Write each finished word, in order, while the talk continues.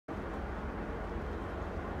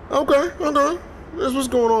Okay, okay. That's what's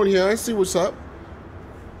going on here. I see what's up.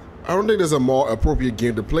 I don't think there's a more appropriate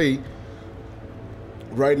game to play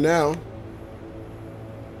right now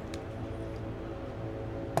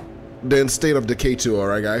than State of Decay 2,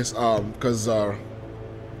 alright guys? Because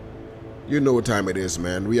you know what time it is,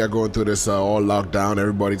 man. We are going through this all lockdown.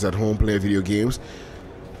 Everybody's at home playing video games.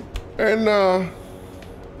 And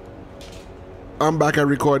I'm back at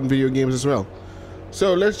recording video games as well.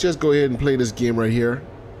 So let's just go ahead and play this game right here.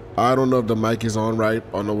 I don't know if the mic is on right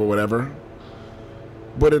or no, whatever.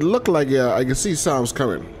 But it looked like I can see sounds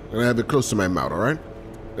coming. And I have it close to my mouth, alright?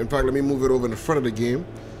 In fact, let me move it over in the front of the game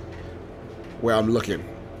where I'm looking.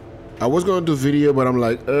 I was going to do video, but I'm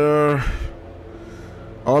like,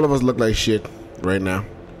 all of us look like shit right now.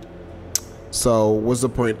 So what's the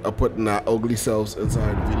point of putting our ugly selves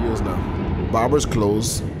inside videos now? Barber's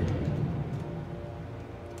closed.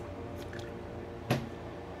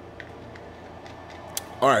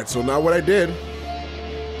 Alright, so now what I did.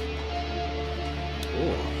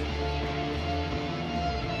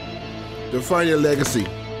 Define your legacy.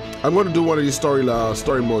 I'm going to do one of these story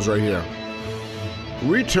modes right here.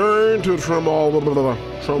 Return to Trumbo.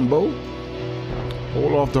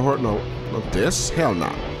 Hold off the heart note. Of this? Hell no.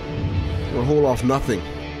 I'm gonna hold off nothing.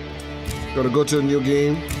 Gotta go to the new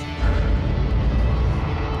game.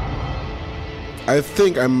 I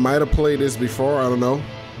think I might have played this before, I don't know.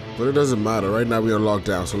 But it doesn't matter. Right now we're on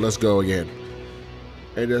lockdown, so let's go again.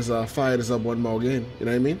 And just fire this up one more again. You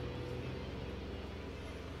know what I mean?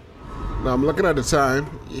 Now I'm looking at the time.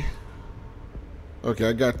 Okay,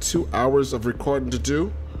 I got 2 hours of recording to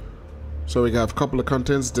do. So we got a couple of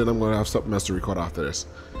contents, then I'm gonna have something else to record after this.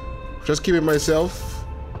 Just keeping myself.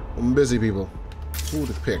 I'm busy, people. Who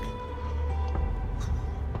to pick?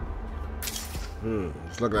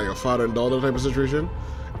 It's looking like a father and daughter type of situation.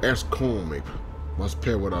 Ask Combe must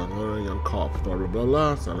pair with another young cop. Blah blah blah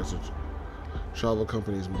blah. So travel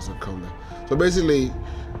companies must have come there. So basically,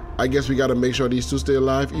 I guess we gotta make sure these two stay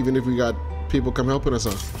alive, even if we got people come helping us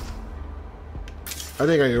out. I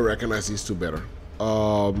think I can recognize these two better.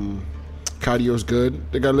 Cardio's good.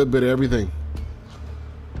 They got a little bit of everything.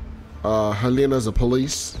 Helena's a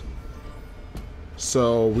police.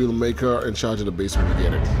 So we'll make her in charge of the base when we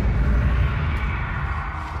get it.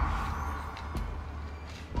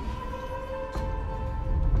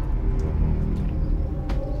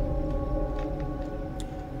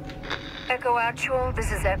 Echo Actual,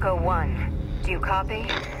 this is Echo 1. Do you copy?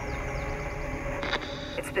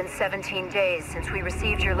 It's been 17 days since we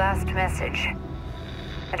received your last message.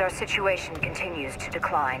 And our situation continues to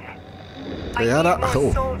decline. I need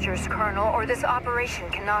more soldiers, Colonel, or this operation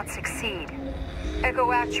cannot succeed.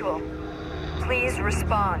 Echo Actual, please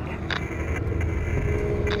respond.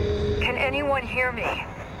 Can anyone hear me?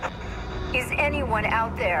 Is anyone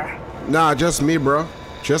out there? Nah, just me, bro.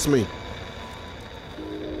 Just me.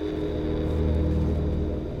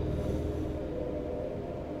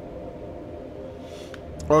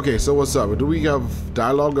 Okay, so what's up? Do we have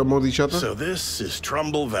dialogue among each other? So this is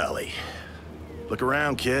Trumbull Valley. Look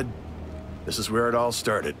around, kid. This is where it all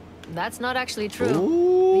started. That's not actually true.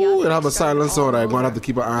 Ooh, it have a silence on it. I'm gonna have to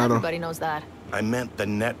keep an eye on her. Everybody knows that. I meant the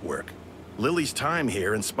network. Lily's time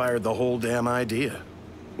here inspired the whole damn idea.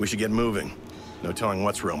 We should get moving. No telling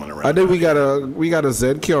what's roaming around. I think we got a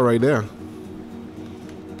Z kill right there.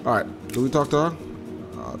 All right, do we talk to her?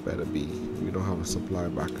 Better be. We don't have a supply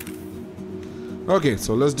back. Okay,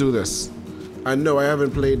 so let's do this. I know I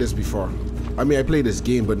haven't played this before. I mean, I played this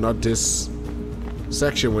game, but not this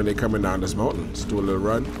section when they're coming down this mountain. Let's do a little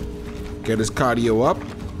run. Get his cardio up.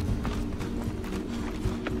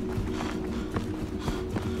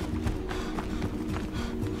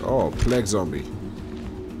 Oh, plague zombie.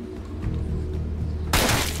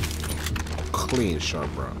 Clean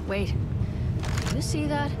shot, bro. Wait, do you see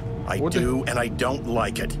that? I do, and I don't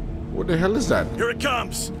like it. What the hell is that? Here it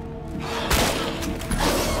comes!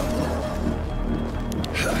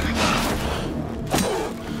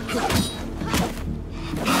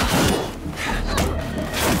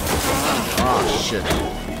 Shit.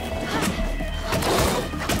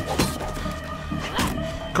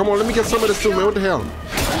 Come on, let me get some of this too, man. What the hell?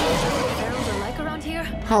 Barrels are like around here?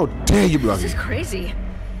 How dare you, bloody? This is crazy.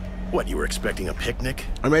 What, you were expecting a picnic?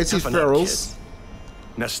 I mean, I see ferals.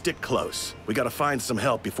 Now stick close. We gotta find some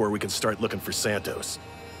help before we can start looking for Santos.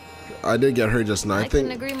 I did get hurt just now. I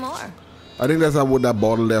couldn't agree more. I think that's what that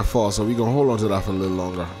bottle there for, so we gonna hold on to that for a little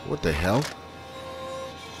longer. What the hell?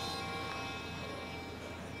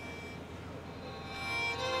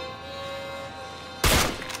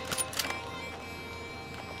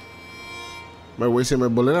 Am I wasting my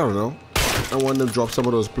bullet? I don't know. I want them to drop some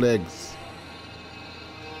of those plagues.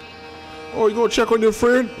 Oh, you gonna check on your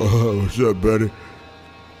friend? Oh, what's up, buddy?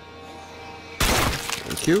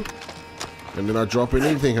 Thank you. And then I drop in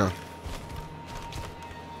anything, huh?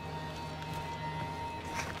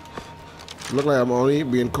 Look like I'm only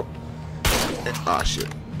being shit.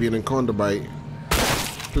 Being encountered by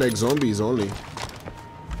plague zombies only.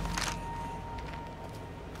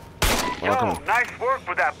 Yo, nice work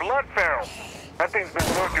with that blood ferrule. That thing's been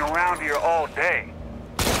lurking around here all day.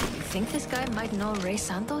 You think this guy might know Ray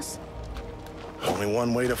Santos? Only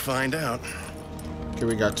one way to find out. Okay,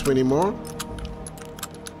 we got 20 more.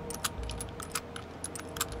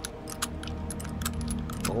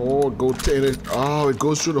 Oh, it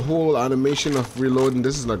goes through the whole animation of reloading.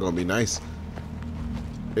 This is not gonna be nice.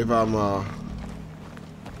 If I'm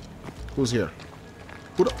who's here?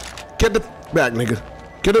 Get the back, nigga.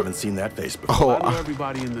 Get up. Haven't seen that face before. Why do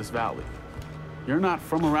everybody in this valley? You're not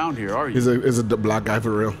from around here, are you? Is a black guy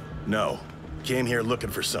for real? No. Came here looking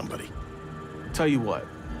for somebody. Tell you what,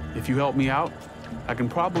 if you help me out, I can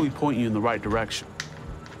probably point you in the right direction.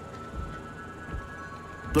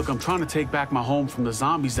 Look, I'm trying to take back my home from the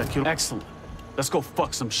zombies that killed. Excellent. Let's go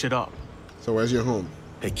fuck some shit up. So where's your home?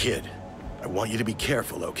 Hey, kid. I want you to be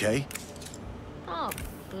careful, okay? Oh,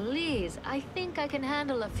 please. I think I can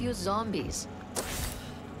handle a few zombies.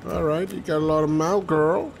 All right, you got a lot of them out,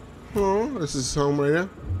 girl. Oh, this is home right here.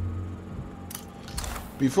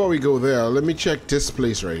 Before we go there, let me check this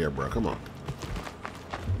place right here, bro. Come on.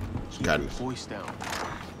 Got it. Voice down.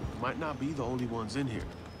 Might not be the only ones in here.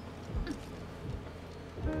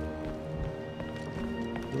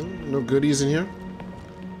 No goodies in here.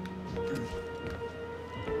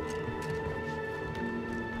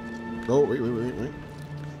 Oh, wait. Okay,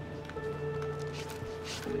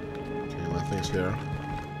 my thing's here.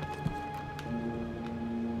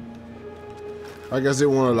 I guess they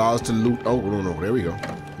won't allow us to loot. Oh, no. There we go.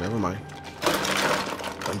 Never mind.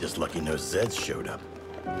 I'm just lucky no Zeds showed up.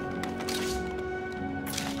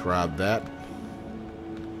 Grab that.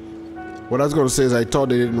 What I was going to say is I thought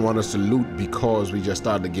they didn't want us to loot because we just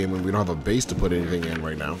started the game and we don't have a base to put anything in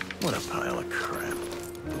right now. What a pile of crap.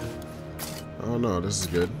 Oh no, this is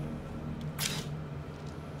good.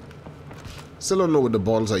 Still don't know what the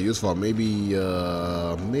bottles are used for. Maybe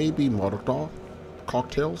Molotov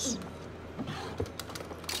cocktails.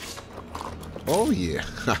 Oh yeah,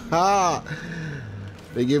 haha!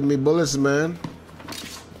 They give me bullets, man.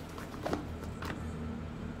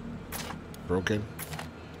 Broken.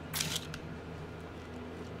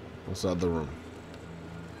 What's the other room?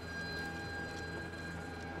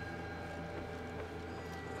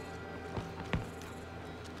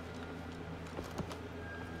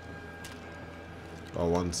 Oh,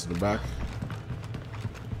 one's in the back.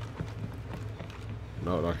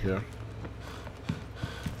 No, not here.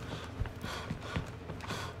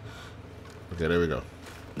 Okay, there we go.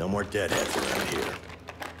 No more deadheads around here.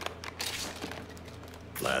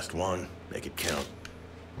 Last one. Make it count.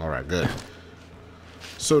 All right, good.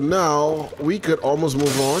 So now we could almost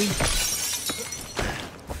move on.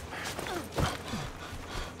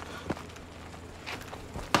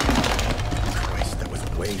 Christ, that was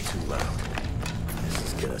way too loud. This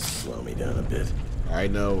is gonna slow me down a bit. I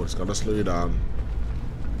know, it's gonna slow you down.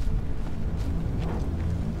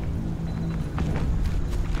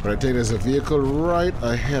 But I think there's a vehicle right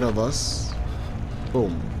ahead of us.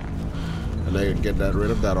 Boom. And I can get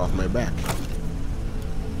rid of that off my back.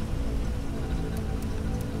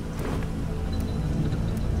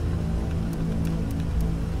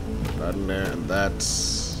 That in there, and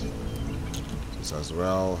that's this as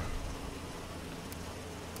well.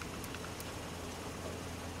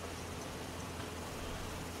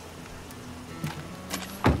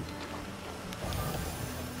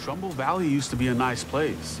 Trumbull Valley used to be a nice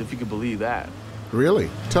place, if you could believe that. Really?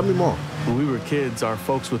 Tell me more. When we were kids, our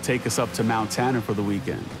folks would take us up to Mount Tanner for the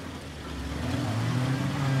weekend.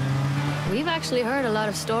 We've actually heard a lot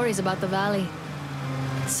of stories about the valley.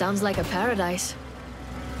 It sounds like a paradise.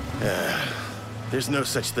 There's no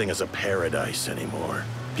such thing as a paradise anymore.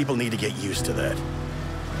 People need to get used to that.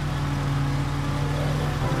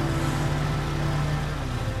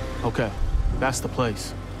 Okay, that's the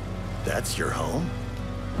place. That's your home?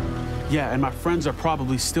 Yeah, and my friends are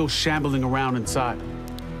probably still shambling around inside.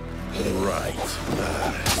 Right.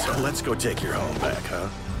 So let's go take your home back, huh?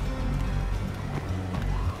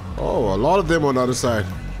 Oh, a lot of them on the other side.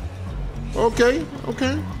 Okay,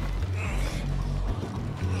 okay.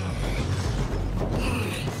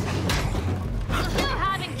 You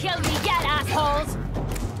haven't killed me yet, assholes!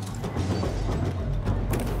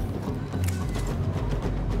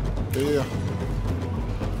 Yeah.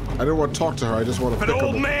 I didn't want to talk to her. I just want to If an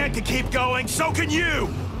old man can keep going, so can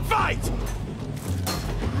you! Fight!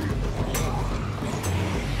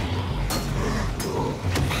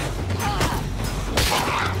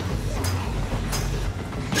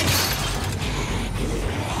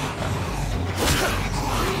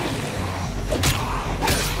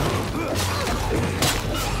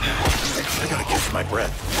 catch my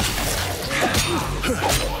breath.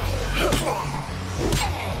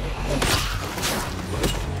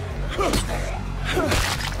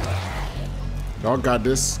 Y'all got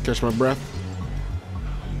this. Catch my breath.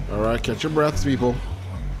 Alright, catch your breaths, people.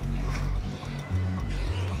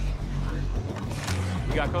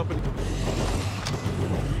 You got company?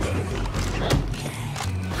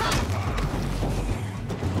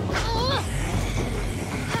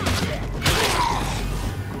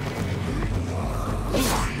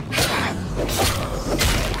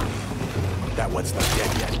 That one's not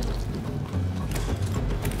dead yet.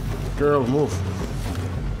 Girl, move.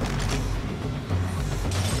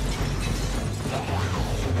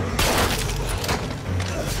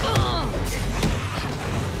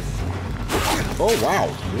 Oh wow,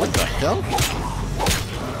 what the hell?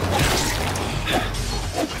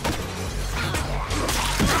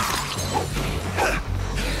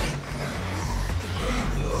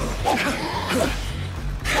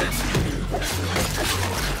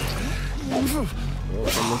 Oh,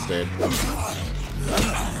 someone's dead.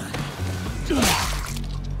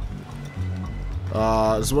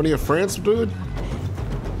 Is one of your friends, dude?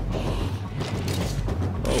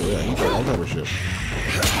 Oh yeah, he got all type of shit.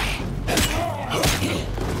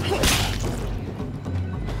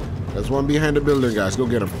 There's one behind the building, guys. Go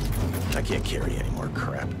get him. I can't carry any more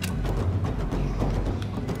crap.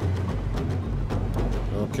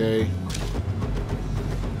 Okay.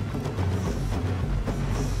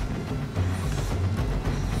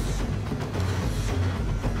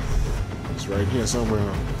 It's right here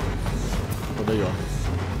somewhere. Oh, there you are.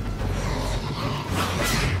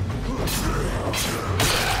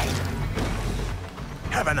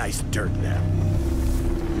 Have a nice dirt nap.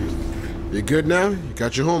 You good now? You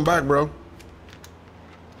got your home back, bro.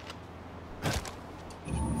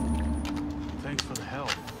 Thanks for the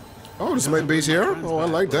help. Oh, this is my base here? Oh, I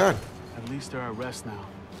like that. At least they're at rest now.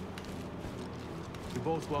 You're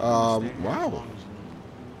both welcome to stay here wow. as long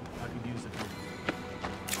as I could use the company.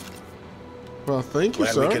 Well, thank you,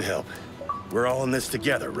 Glad sir. we could help. We're all in this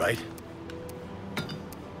together, right?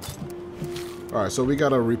 All right, so we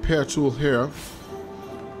got a repair tool here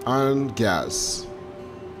and gas.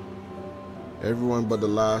 Everyone but the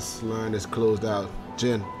last line is closed out.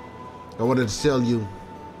 Jen, I wanted to tell you.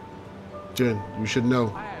 Jen, you should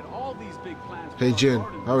know. I had all these big plans. Hey, Jen,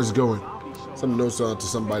 how is it going? Some notes to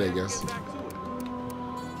somebody, I guess.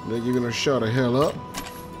 They're giving a shot the hell up.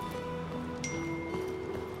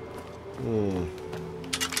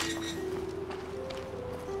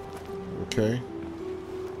 Okay.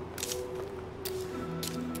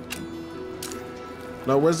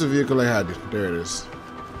 Now, where's the vehicle I had? There it is.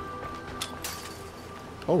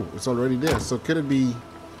 Oh, it's already there. So could it be...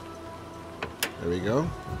 There we go.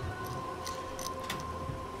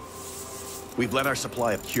 We've let our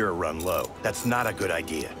supply of cure run low. That's not a good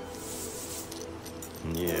idea.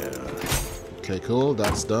 Yeah. Okay, cool.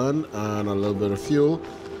 That's done. And a little bit of fuel.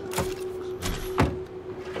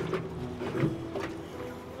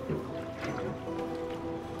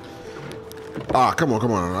 Ah, come on,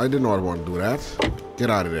 come on. I did not want to do that. Get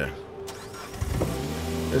out of there.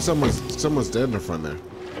 There's someone's dead in the front there.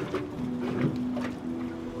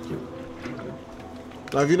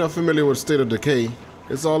 Now, if you're not familiar with State of Decay,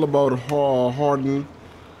 it's all about hardened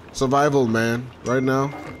survival, man. Right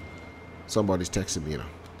now, somebody's texting me now.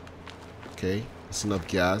 Okay, that's enough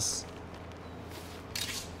gas.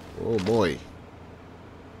 Oh boy,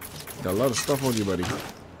 got a lot of stuff on you, buddy.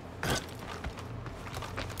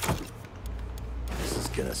 This is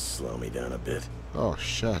gonna slow me down a bit. Oh,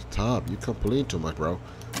 shut up. You complain too much, bro.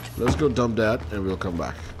 Let's go dump that, and we'll come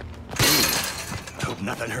back. Hope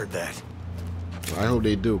nothing heard that. I hope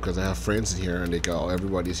they do, because I have friends in here, and they go,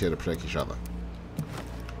 everybody's here to protect each other.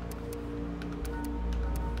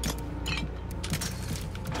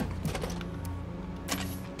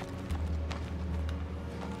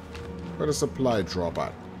 Where the supply drop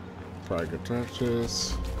at? Private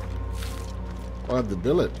attaches. Oh, I have the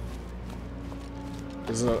billet.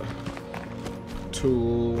 There's a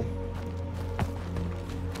tool.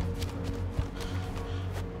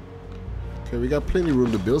 Okay, we got plenty of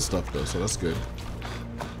room to build stuff though, so that's good.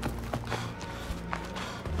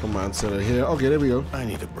 Come on, set it here. Okay, there we go. I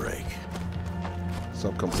need a break.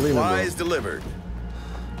 Stop complaining. Supplies delivered.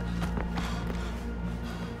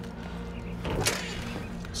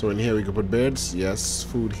 So in here we can put beds. Yes,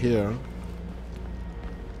 food here.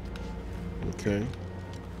 Okay.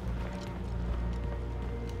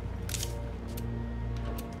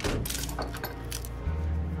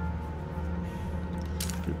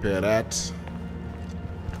 Repair that.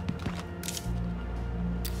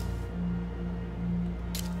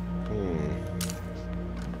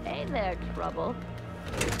 there, Trouble.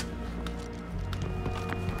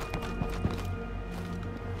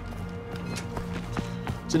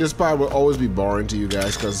 See, this part will always be boring to you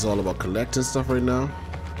guys because it's all about collecting stuff right now.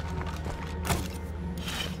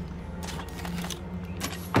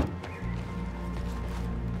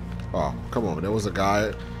 Oh, come on. There was a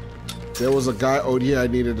guy out here I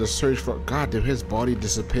needed to search for. God damn, his body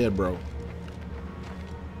disappeared, bro.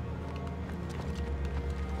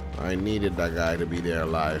 I needed that guy to be there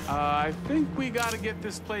alive. I think we gotta get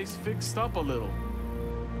this place fixed up a little.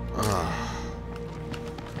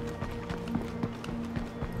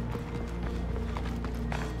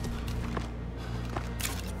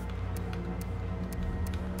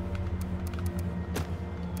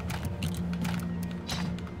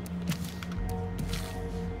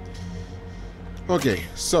 Okay,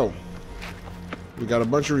 so we got a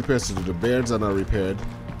bunch of repairs to do. The beds are not repaired.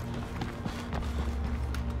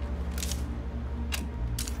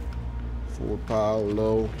 Full pile,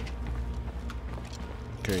 low.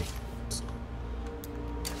 Okay.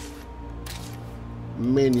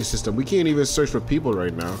 Menu system. We can't even search for people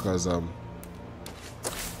right now because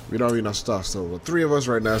we don't have enough stuff. So the three of us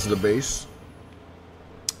right now is the base.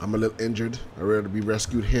 I'm a little injured. I ready to be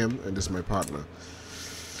rescued him, and this is my partner.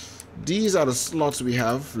 These are the slots we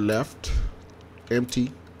have left. Empty.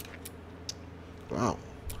 Wow.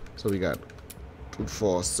 So we got 2,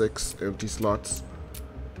 4, 6 empty slots.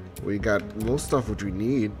 We got most stuff which we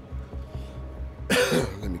need.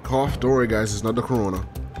 Let me cough. Don't worry, guys. It's not the corona.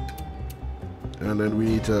 And then we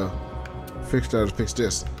need to fix that and fix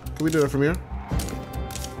this. Can we do that from here?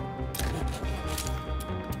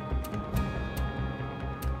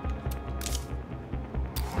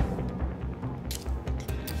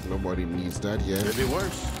 Nobody needs that yet. Could be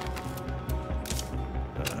worse.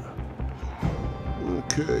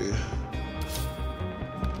 Okay.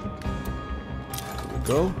 There we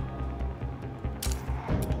go.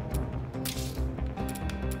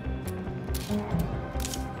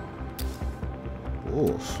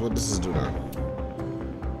 Oh, what does this do now?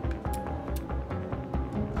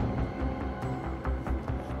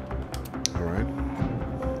 Alright.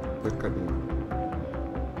 Look at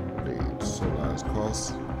the solar's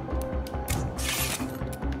cost.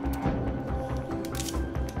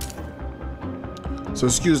 So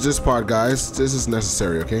excuse this part, guys. This is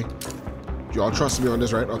necessary, okay? Y'all trust me on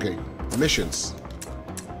this, right? Okay. Missions.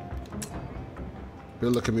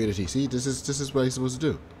 Build a community. See, this is what he's supposed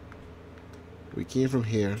to do. We came from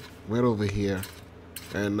here, went over here,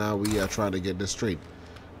 and now we are trying to get this straight.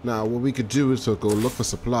 Now, what we could do is to go look for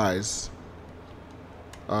supplies.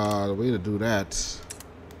 The way to do that.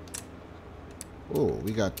 Oh,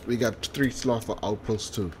 we got 3 slots for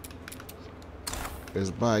outpost 2. Is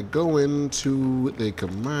by going to the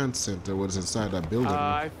command center. What is inside that building?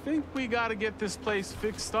 I think we gotta get this place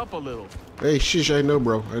fixed up a little. Hey, shish, I know,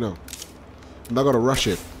 bro. I know. I'm not gonna rush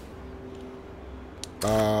it.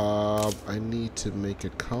 I need to make a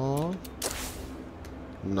call.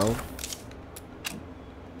 No.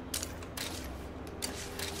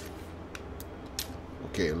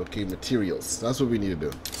 Okay, locate materials. That's what we need to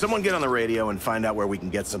do. Someone get on the radio and find out where we can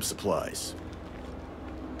get some supplies.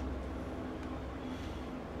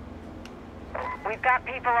 We've got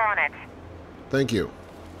people on it. Thank you.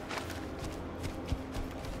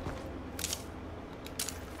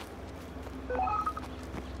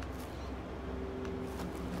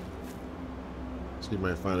 So you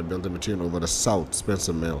might find a building material over the south,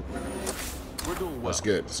 Spencer Mill. We're doing well. That's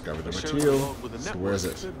good. Discover the A material. sharing log with a So network where is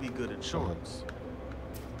it? Should be good insurance.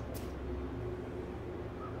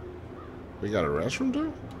 We got a restroom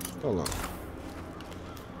too? Hold on.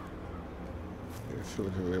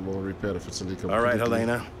 We'll repair the facility. All right,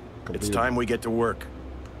 Helena. It's completely. time we get to work.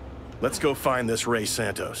 Let's go find this Ray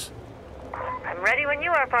Santos. I'm ready when you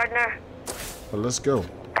are, partner. Well, let's go.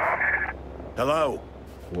 Hello.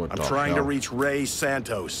 What I'm the trying to hell? reach Ray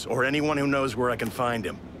Santos, or anyone who knows where I can find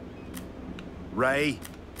him. Ray,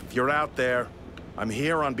 if you're out there, I'm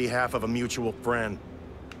here on behalf of a mutual friend.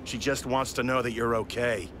 She just wants to know that you're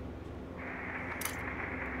okay.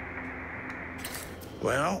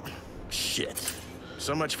 Well, shit.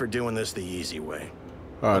 So much for doing this the easy way.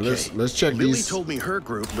 All right, Okay, let's check Lily these. told me her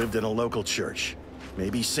group lived in a local church.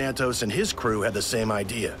 Maybe Santos and his crew had the same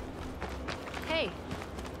idea. Hey,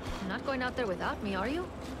 you're not going out there without me, are you?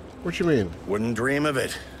 What you mean? Wouldn't dream of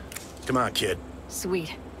it. Come on, kid.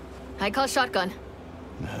 Sweet. I call shotgun.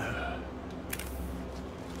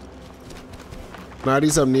 Now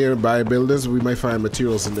these are nearby buildings. We might find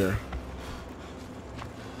materials in there.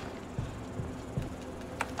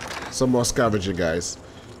 Some more scavenging, guys.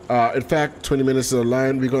 In fact, 20 minutes of the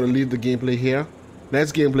line. We're going to leave the gameplay here.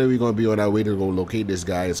 Next gameplay, we're gonna be on our way to go locate this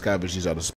guy and scavenge these other